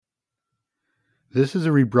This is a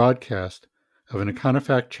rebroadcast of an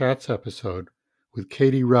Econofact Chats episode with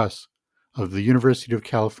Katie Russ of the University of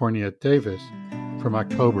California at Davis from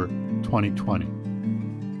October 2020.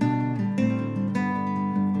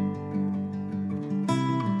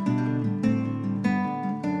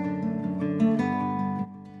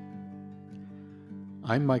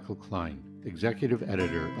 I'm Michael Klein, Executive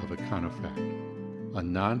Editor of Econofact, a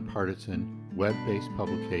nonpartisan, web-based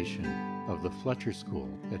publication of the Fletcher School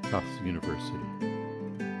at Tufts University.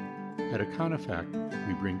 At Econofact,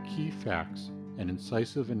 we bring key facts and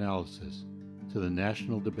incisive analysis to the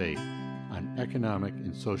national debate on economic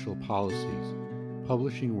and social policies,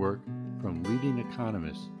 publishing work from leading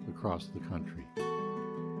economists across the country.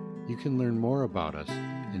 You can learn more about us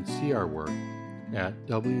and see our work at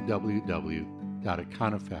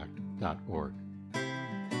www.econofact.org.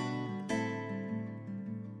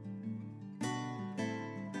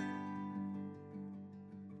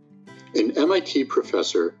 An MIT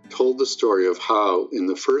professor told the story of how, in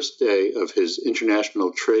the first day of his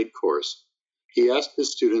international trade course, he asked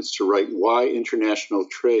his students to write why international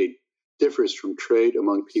trade differs from trade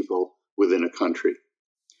among people within a country.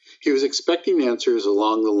 He was expecting answers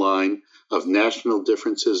along the line of national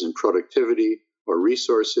differences in productivity or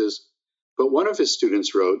resources, but one of his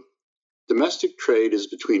students wrote, "Domestic trade is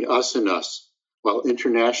between us and us, while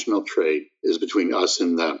international trade is between us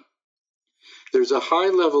and them." There's a high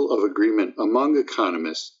level of agreement among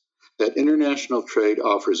economists that international trade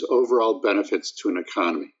offers overall benefits to an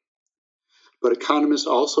economy. But economists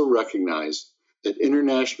also recognize that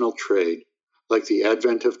international trade, like the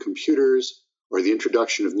advent of computers or the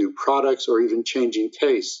introduction of new products or even changing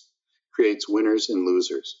tastes, creates winners and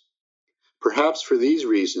losers. Perhaps for these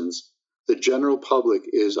reasons, the general public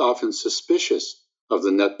is often suspicious of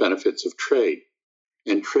the net benefits of trade,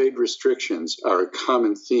 and trade restrictions are a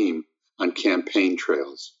common theme on campaign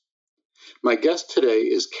trails. My guest today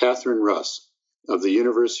is Catherine Russ of the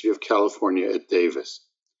University of California at Davis.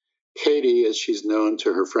 Katie, as she's known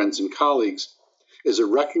to her friends and colleagues, is a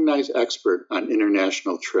recognized expert on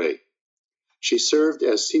international trade. She served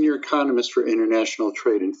as senior economist for international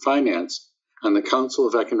trade and finance on the Council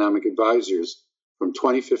of Economic Advisors from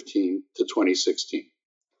 2015 to 2016.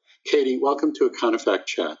 Katie, welcome to Econofact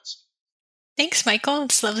Chats. Thanks, Michael.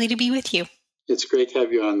 It's lovely to be with you. It's great to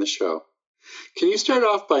have you on the show. Can you start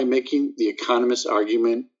off by making the economist's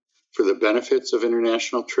argument for the benefits of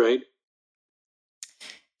international trade?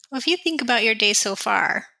 Well, if you think about your day so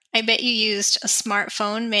far, I bet you used a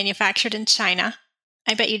smartphone manufactured in China.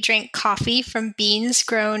 I bet you drank coffee from beans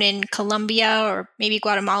grown in Colombia or maybe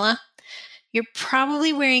Guatemala. You're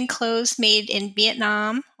probably wearing clothes made in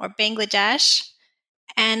Vietnam or Bangladesh.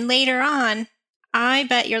 And later on, I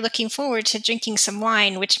bet you're looking forward to drinking some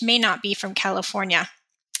wine, which may not be from California,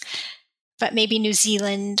 but maybe New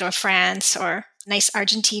Zealand or France or nice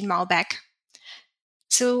Argentine Malbec.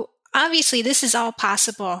 So obviously this is all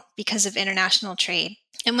possible because of international trade.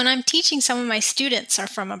 And when I'm teaching, some of my students are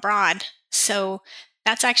from abroad. So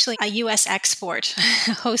that's actually a U.S. export,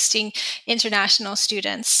 hosting international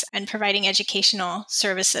students and providing educational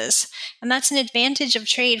services. And that's an advantage of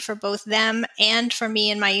trade for both them and for me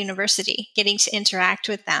and my university, getting to interact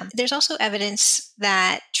with them. There's also evidence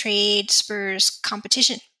that trade spurs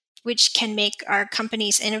competition, which can make our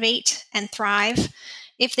companies innovate and thrive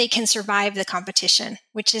if they can survive the competition,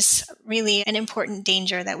 which is really an important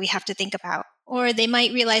danger that we have to think about. Or they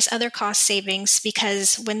might realize other cost savings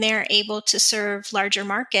because when they're able to serve larger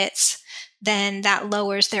markets, then that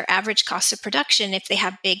lowers their average cost of production if they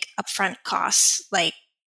have big upfront costs, like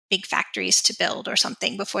big factories to build or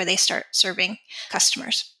something before they start serving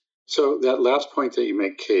customers. So that last point that you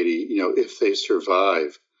make, Katie, if they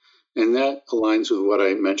survive, and that aligns with what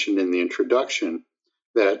I mentioned in the introduction,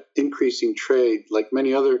 that increasing trade, like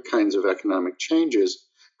many other kinds of economic changes,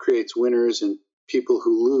 creates winners and people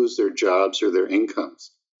who lose their jobs or their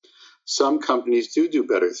incomes. Some companies do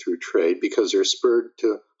better through trade because they're spurred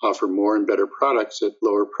to offer more and better products at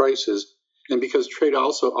lower prices, and because trade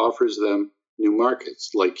also offers them new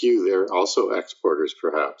markets. Like you, they're also exporters,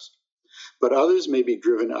 perhaps. But others may be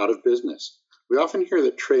driven out of business. We often hear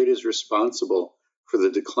that trade is responsible for the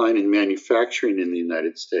decline in manufacturing in the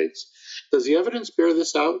United States. Does the evidence bear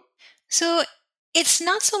this out? So it's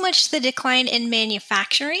not so much the decline in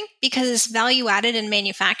manufacturing, because value added in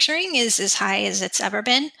manufacturing is as high as it's ever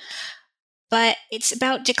been, but it's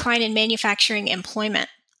about decline in manufacturing employment.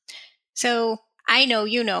 So I know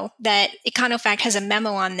you know that Econofact has a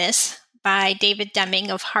memo on this by David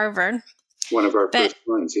Deming of Harvard. One of our first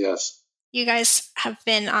ones, yes. You guys have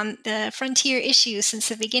been on the frontier issue since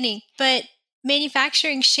the beginning. But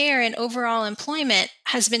manufacturing share in overall employment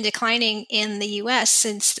has been declining in the US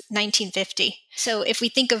since 1950. So if we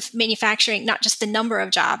think of manufacturing, not just the number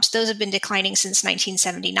of jobs, those have been declining since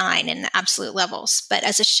 1979 in absolute levels, but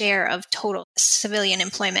as a share of total civilian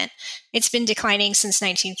employment, it's been declining since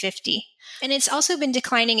 1950. And it's also been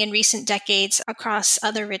declining in recent decades across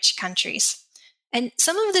other rich countries. And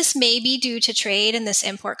some of this may be due to trade and this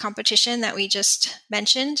import competition that we just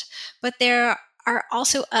mentioned, but there are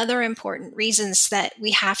also other important reasons that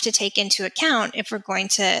we have to take into account if we're going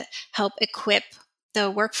to help equip the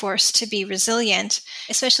workforce to be resilient,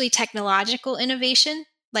 especially technological innovation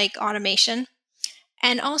like automation,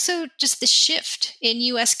 and also just the shift in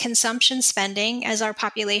U.S. consumption spending as our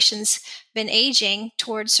population's been aging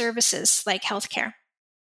towards services like healthcare.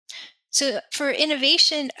 So for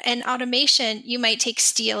innovation and automation, you might take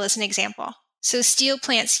steel as an example. So steel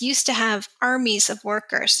plants used to have armies of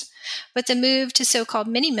workers, but the move to so-called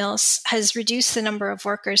mini mills has reduced the number of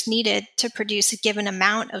workers needed to produce a given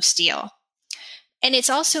amount of steel. And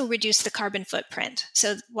it's also reduced the carbon footprint.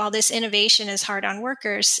 So while this innovation is hard on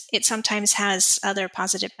workers, it sometimes has other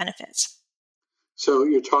positive benefits. So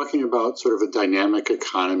you're talking about sort of a dynamic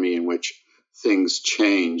economy in which things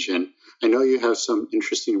change. And I know you have some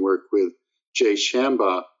interesting work with Jay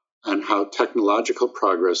Shambaugh on how technological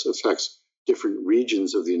progress affects different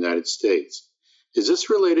regions of the United States. Is this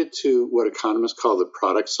related to what economists call the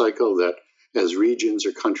product cycle, that as regions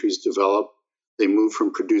or countries develop, they move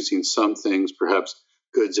from producing some things, perhaps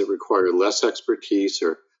goods that require less expertise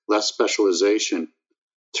or less specialization,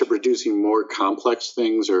 to producing more complex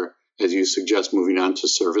things, or, as you suggest, moving on to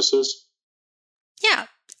services? Yeah,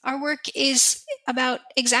 our work is about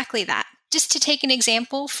exactly that. Just to take an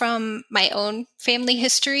example from my own family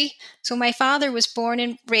history. So my father was born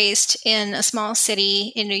and raised in a small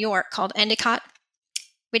city in New York called Endicott,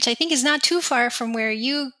 which I think is not too far from where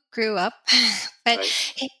you grew up. But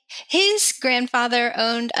Right. his grandfather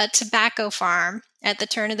owned a tobacco farm at the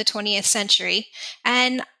turn of the 20th century.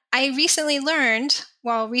 And I recently learned,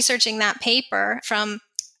 while researching that paper from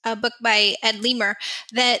a book by Ed Leamer,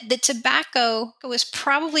 that the tobacco was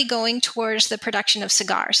probably going towards the production of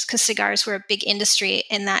cigars, because cigars were a big industry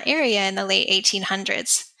in that area in the late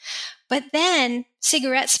 1800s. But then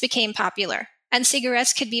cigarettes became popular, and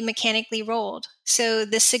cigarettes could be mechanically rolled. So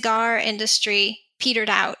the cigar industry petered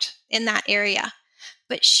out in that area.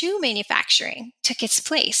 But shoe manufacturing took its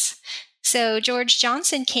place. So George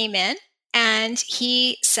Johnson came in and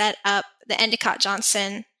he set up the Endicott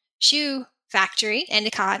Johnson shoe factory,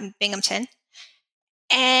 Endicott and Binghamton.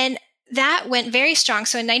 And that went very strong.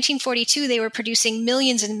 So in 1942, they were producing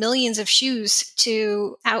millions and millions of shoes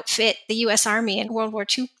to outfit the U.S. Army in World War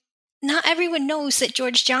II. Not everyone knows that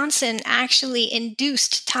George Johnson actually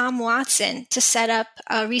induced Tom Watson to set up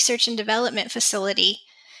a research and development facility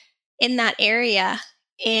in that area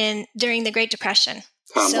during the Great Depression.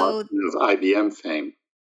 Tom Watson of IBM fame.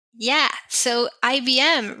 Yeah, so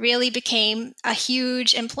IBM really became a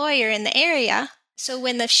huge employer in the area. So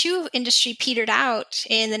when the shoe industry petered out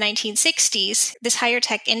in the 1960s, this higher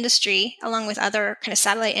tech industry, along with other kind of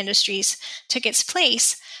satellite industries, took its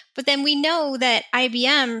place. But then we know that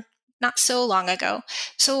IBM, not so long ago,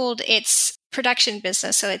 sold its production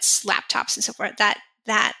business, so its laptops and so forth,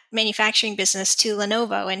 that manufacturing business, to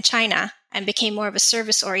Lenovo in China, and became more of a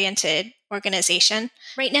service-oriented organization.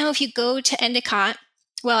 Right now, if you go to Endicott,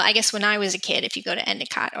 well, I guess when I was a kid, if you go to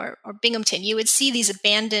Endicott or Binghamton, you would see these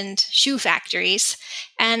abandoned shoe factories.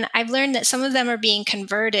 And I've learned that some of them are being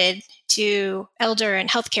converted to elder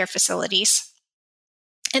and healthcare facilities.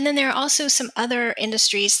 And then there are also some other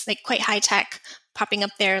industries, like quite high tech, popping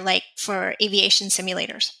up there, like for aviation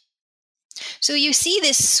simulators. So you see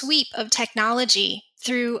this sweep of technology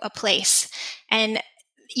through a place, and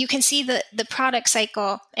you can see the product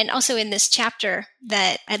cycle, and also in this chapter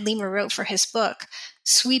that Ed Leamer wrote for his book,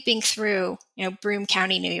 sweeping through, Broome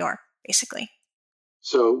County, New York, basically.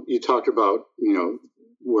 So you talked about,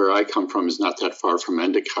 where I come from is not that far from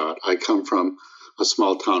Endicott. I come from a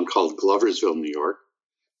small town called Gloversville, New York,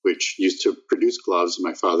 which used to produce gloves.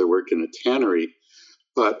 My father worked in a tannery.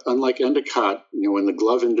 But unlike Endicott, when the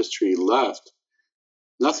glove industry left,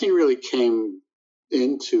 nothing really came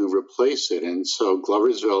in to replace it. And so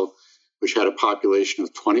Gloversville, which had a population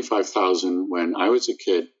of 25,000 when I was a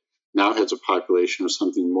kid, now has a population of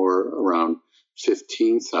something more around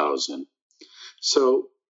 15,000. So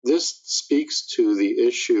this speaks to the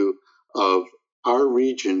issue of our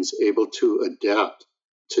regions able to adapt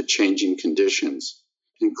to changing conditions,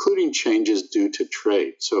 including changes due to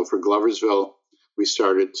trade. So for Gloversville, we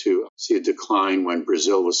started to see a decline when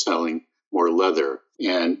Brazil was selling more leather.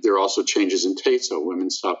 And there are also changes in taste. So women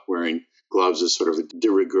stopped wearing gloves as sort of a de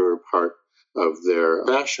rigueur part of their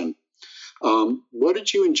fashion. What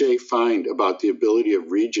did you and Jay find about the ability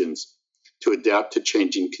of regions to adapt to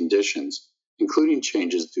changing conditions, including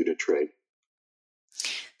changes due to trade?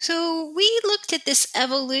 So we looked at this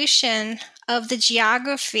evolution of the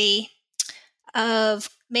geography of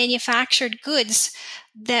manufactured goods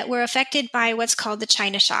that were affected by what's called the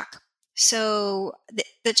China shock. So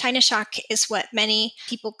the China shock is what many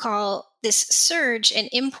people call this surge in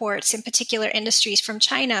imports in particular industries from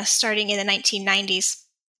China starting in the 1990s.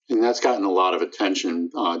 And that's gotten a lot of attention.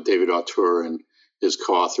 David Autor and his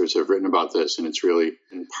co-authors have written about this, and it's really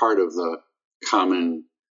been part of the common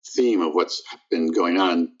theme of what's been going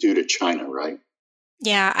on due to China, right?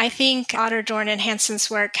 Yeah, I think Otto Dorn and Hansen's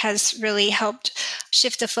work has really helped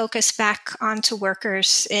shift the focus back onto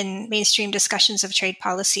workers in mainstream discussions of trade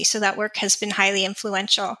policy. So that work has been highly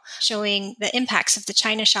influential, showing the impacts of the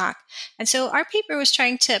China shock. And so our paper was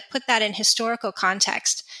trying to put that in historical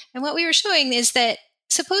context. And what we were showing is that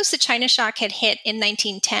suppose the China shock had hit in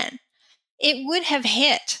 1910, it would have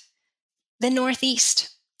hit the Northeast,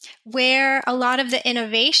 where a lot of the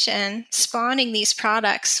innovation spawning these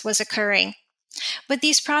products was occurring. But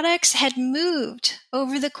these products had moved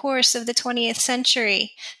over the course of the 20th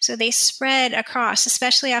century. So they spread across,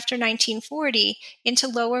 especially after 1940, into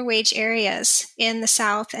lower wage areas in the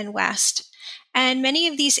South and West. And many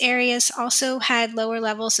of these areas also had lower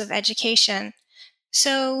levels of education.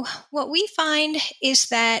 So what we find is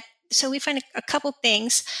that, we find a couple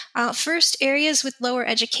things. First, areas with lower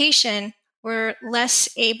education were less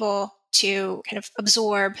able to kind of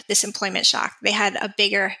absorb this employment shock. They had a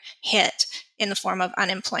bigger hit in the form of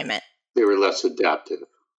unemployment. They were less adaptive.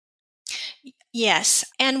 Yes.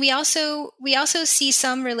 And we also see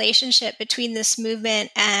some relationship between this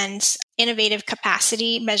movement and innovative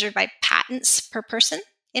capacity measured by patents per person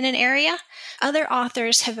in an area. Other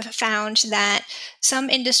authors have found that some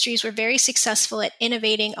industries were very successful at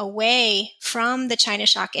innovating away from the China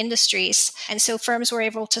shock industries. And so firms were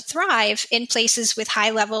able to thrive in places with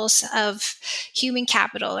high levels of human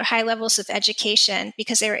capital or high levels of education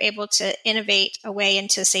because they were able to innovate away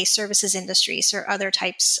into, say, services industries or other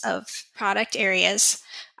types of product areas.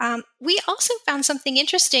 We also found something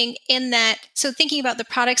interesting in that, so thinking about the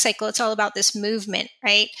product cycle, it's all about this movement,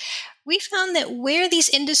 right? We found that where these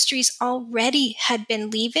industries already had been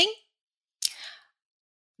leaving,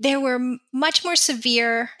 there were much more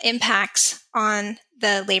severe impacts on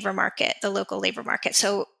the labor market, the local labor market.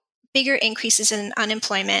 So bigger increases in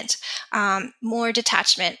unemployment, more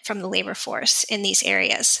detachment from the labor force in these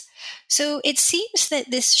areas. So it seems that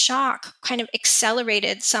this shock kind of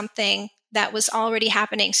accelerated something that was already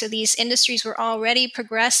happening. So these industries were already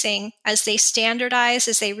progressing as they standardize,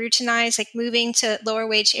 as they routinize, like moving to lower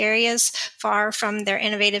wage areas far from their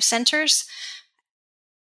innovative centers.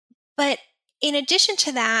 But in addition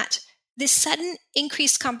to that, this sudden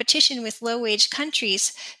increased competition with low-wage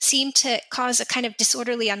countries seemed to cause a kind of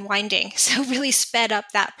disorderly unwinding, so really sped up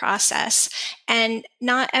that process. And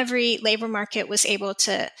not every labor market was able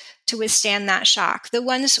to withstand that shock. The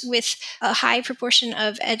ones with a high proportion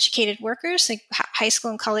of educated workers, like high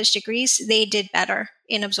school and college degrees, they did better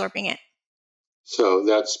in absorbing it. So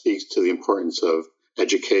that speaks to the importance of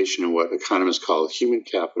education and what economists call human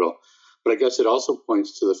capital. But I guess it also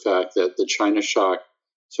points to the fact that the China shock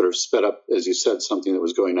sort of sped up, as you said, something that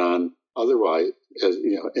was going on otherwise, as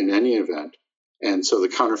you know, in any event. And so the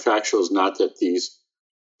counterfactual is not that these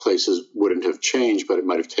places wouldn't have changed, but it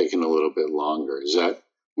might have taken a little bit longer. Is that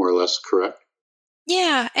more or less correct?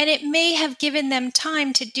 Yeah, and it may have given them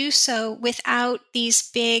time to do so without these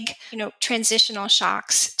big, transitional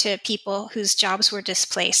shocks to people whose jobs were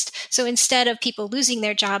displaced. So instead of people losing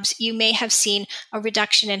their jobs, you may have seen a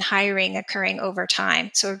reduction in hiring occurring over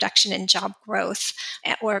time. So a reduction in job growth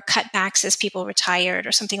or cutbacks as people retired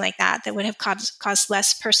or something like that would have caused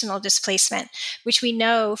less personal displacement, which we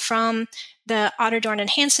know from the Otto Dorn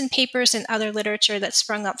and Hansen papers and other literature that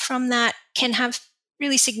sprung up from that can have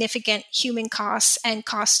really significant human costs and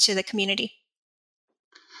costs to the community.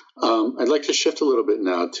 I'd like to shift a little bit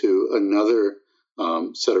now to another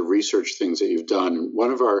set of research things that you've done. One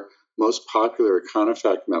of our most popular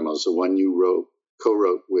Econofact memos, the one you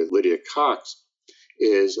co-wrote with Lydia Cox,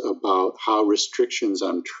 is about how restrictions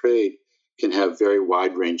on trade can have very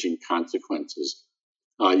wide-ranging consequences.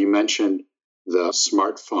 You mentioned the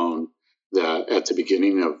smartphone at the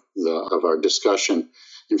beginning of our discussion.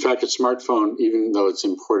 In fact, a smartphone, even though it's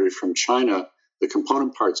imported from China, the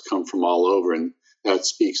component parts come from all over, and that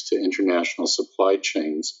speaks to international supply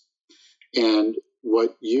chains. And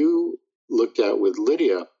what you looked at with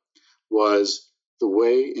Lydia was the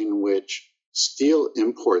way in which steel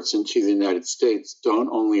imports into the United States don't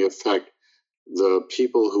only affect the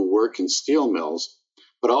people who work in steel mills,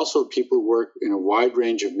 but also people who work in a wide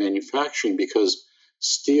range of manufacturing, because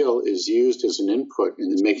steel is used as an input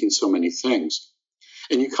in making so many things.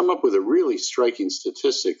 And you come up with a really striking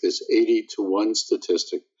statistic, this 80-to-1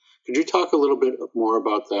 statistic. Could you talk a little bit more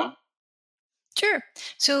about that? Sure.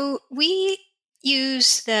 So we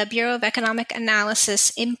use the Bureau of Economic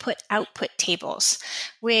Analysis input-output tables,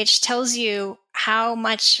 which tells you how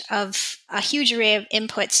much of a huge array of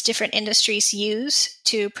inputs different industries use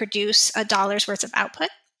to produce a dollar's worth of output.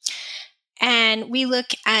 And we look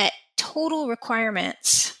at total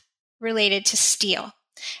requirements related to steel.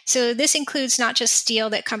 So this includes not just steel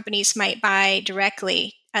that companies might buy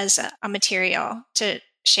directly as a material to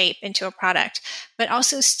shape into a product, but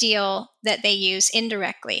also steel that they use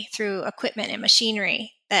indirectly through equipment and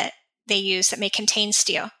machinery that they use that may contain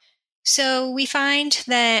steel. So we find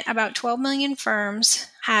that about 12 million firms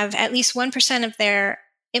have at least 1% of their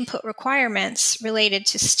input requirements related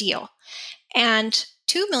to steel. And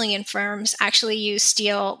 2 million firms actually use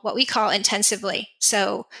steel, what we call intensively.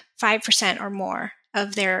 So 5% or more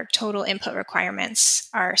of their total input requirements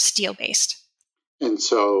are steel-based. And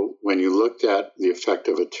so when you looked at the effect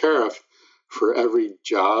of a tariff, for every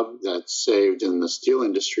job that's saved in the steel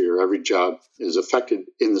industry, or every job is affected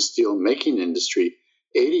in the steel making industry,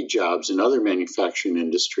 80 jobs in other manufacturing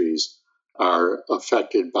industries are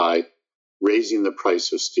affected by raising the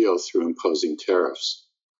price of steel through imposing tariffs.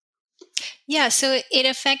 Yeah, so it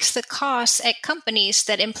affects the costs at companies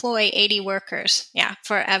that employ 80 workers,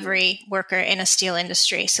 for every worker in a steel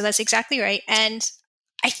industry. So that's exactly right. And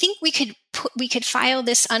I think we could file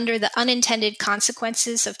this under the unintended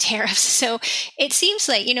consequences of tariffs. So it seems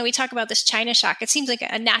like, we talk about this China shock. It seems like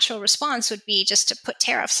a natural response would be just to put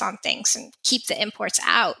tariffs on things and keep the imports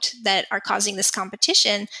out that are causing this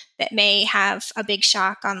competition that may have a big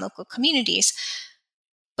shock on local communities.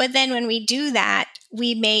 But then when we do that,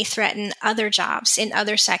 we may threaten other jobs in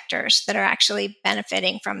other sectors that are actually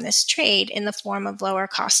benefiting from this trade in the form of lower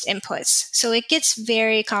cost inputs. So it gets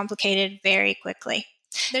very complicated very quickly.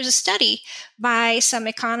 There's a study by some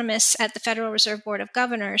economists at the Federal Reserve Board of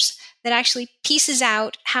Governors that actually pieces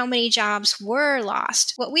out how many jobs were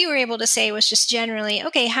lost. What we were able to say was just generally,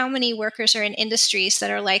 okay, how many workers are in industries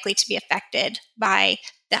that are likely to be affected by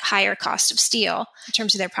the higher cost of steel in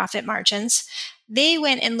terms of their profit margins. They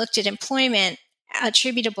went and looked at employment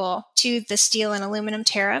attributable to the steel and aluminum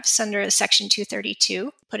tariffs under Section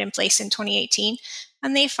 232 put in place in 2018.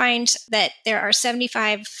 And they find that there are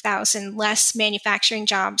 75,000 less manufacturing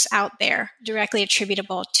jobs out there directly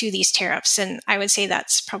attributable to these tariffs. And I would say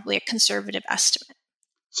that's probably a conservative estimate.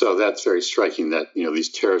 So that's very striking that,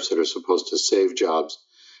 these tariffs that are supposed to save jobs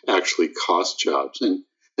actually cost jobs. And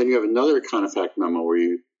then you have another Econofact memo where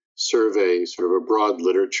you survey sort of a broad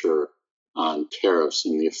literature on tariffs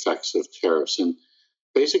and the effects of tariffs. And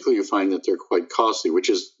basically you find that they're quite costly, which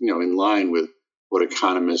is, in line with what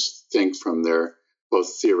economists think from their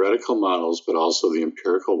both theoretical models, but also the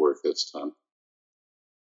empirical work that's done.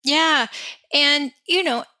 Yeah. And,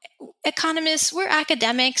 economists, we're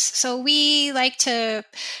academics, so we like to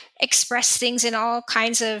express things in all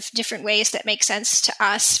kinds of different ways that make sense to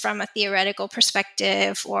us from a theoretical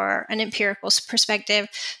perspective or an empirical perspective.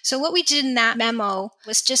 So what we did in that memo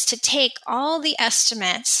was just to take all the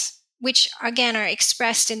estimates, which again are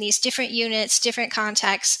expressed in these different units, different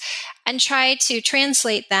contexts, and try to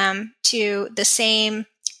translate them to the same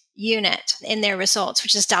unit in their results,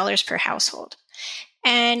 which is dollars per household.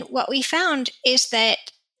 And what we found is that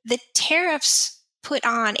the tariffs put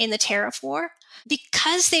on in the tariff war,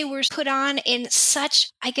 because they were put on in such,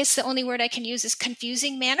 I guess the only word I can use is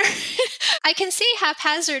confusing manner. I can say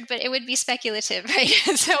haphazard, but it would be speculative, right?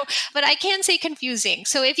 But I can say confusing.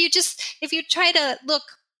 So if you try to look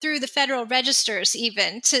through the federal registers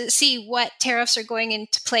even to see what tariffs are going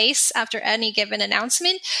into place after any given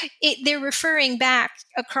announcement, they're referring back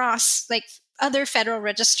across other federal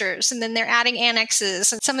registers, and then they're adding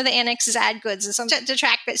annexes, and some of the annexes add goods and some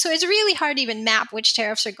detract. So it's really hard to even map which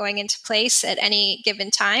tariffs are going into place at any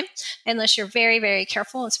given time, unless you're very, very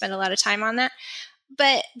careful and spend a lot of time on that.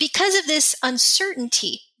 But because of this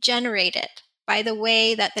uncertainty generated by the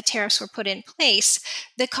way that the tariffs were put in place,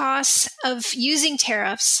 the costs of using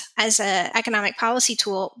tariffs as an economic policy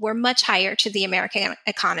tool were much higher to the American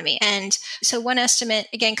economy. And so one estimate,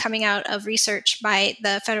 again, coming out of research by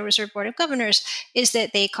the Federal Reserve Board of Governors, is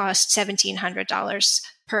that they cost $1,700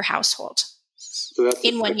 per household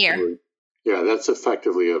in 1 year. Yeah, that's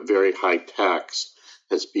effectively a very high tax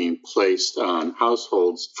that's being placed on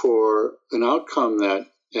households for an outcome that,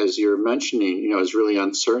 as you're mentioning, is really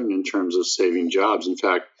uncertain in terms of saving jobs. In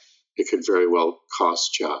fact, it could very well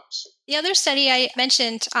cost jobs. The other study I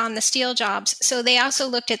mentioned on the steel jobs, so they also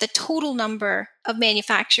looked at the total number of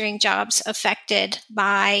manufacturing jobs affected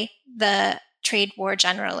by the trade war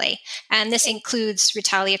generally. And this includes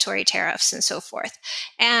retaliatory tariffs and so forth.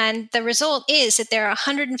 And the result is that there are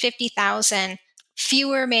 150,000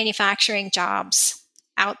 fewer manufacturing jobs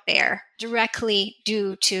out there directly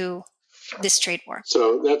due to this trade war.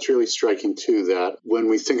 So that's really striking too, that when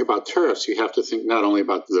we think about tariffs, you have to think not only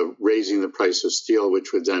about the raising the price of steel,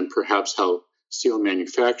 which would then perhaps help steel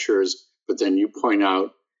manufacturers, but then you point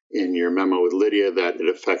out in your memo with Lydia that it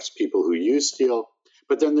affects people who use steel.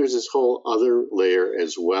 But then there's this whole other layer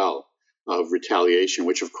as well of retaliation,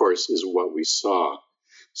 which of course is what we saw.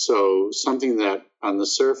 So something that on the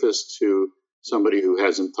surface to somebody who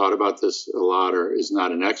hasn't thought about this a lot or is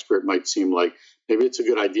not an expert might seem like maybe it's a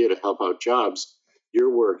good idea to help out jobs.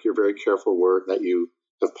 Your work, your very careful work that you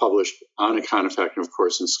have published on Econofact and of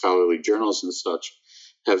course in scholarly journals and such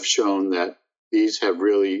have shown that these have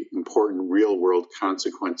really important real world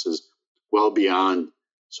consequences well beyond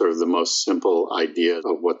sort of the most simple idea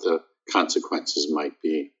of what the consequences might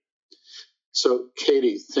be. So,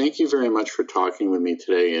 Katie, thank you very much for talking with me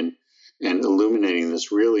today and illuminating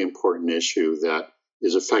this really important issue that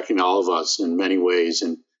is affecting all of us in many ways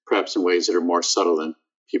and perhaps in ways that are more subtle than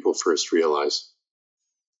people first realize.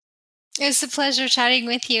 It's a pleasure chatting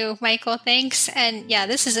with you, Michael. Thanks. And yeah,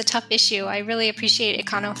 this is a tough issue. I really appreciate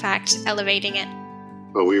Econofact elevating it.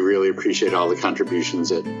 Well, we really appreciate all the contributions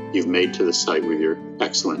that you've made to the site with your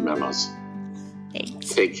excellent memos. Thanks.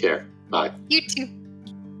 Take care. Bye. You too.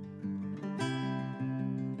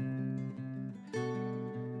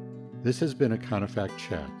 This has been Econofact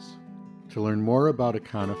Chats. To learn more about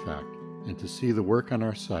Econofact and to see the work on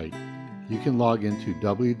our site, you can log into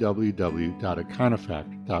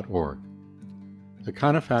www.econofact.org.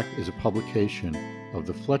 Econofact is a publication of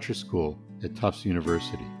the Fletcher School at Tufts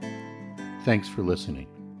University. Thanks for listening.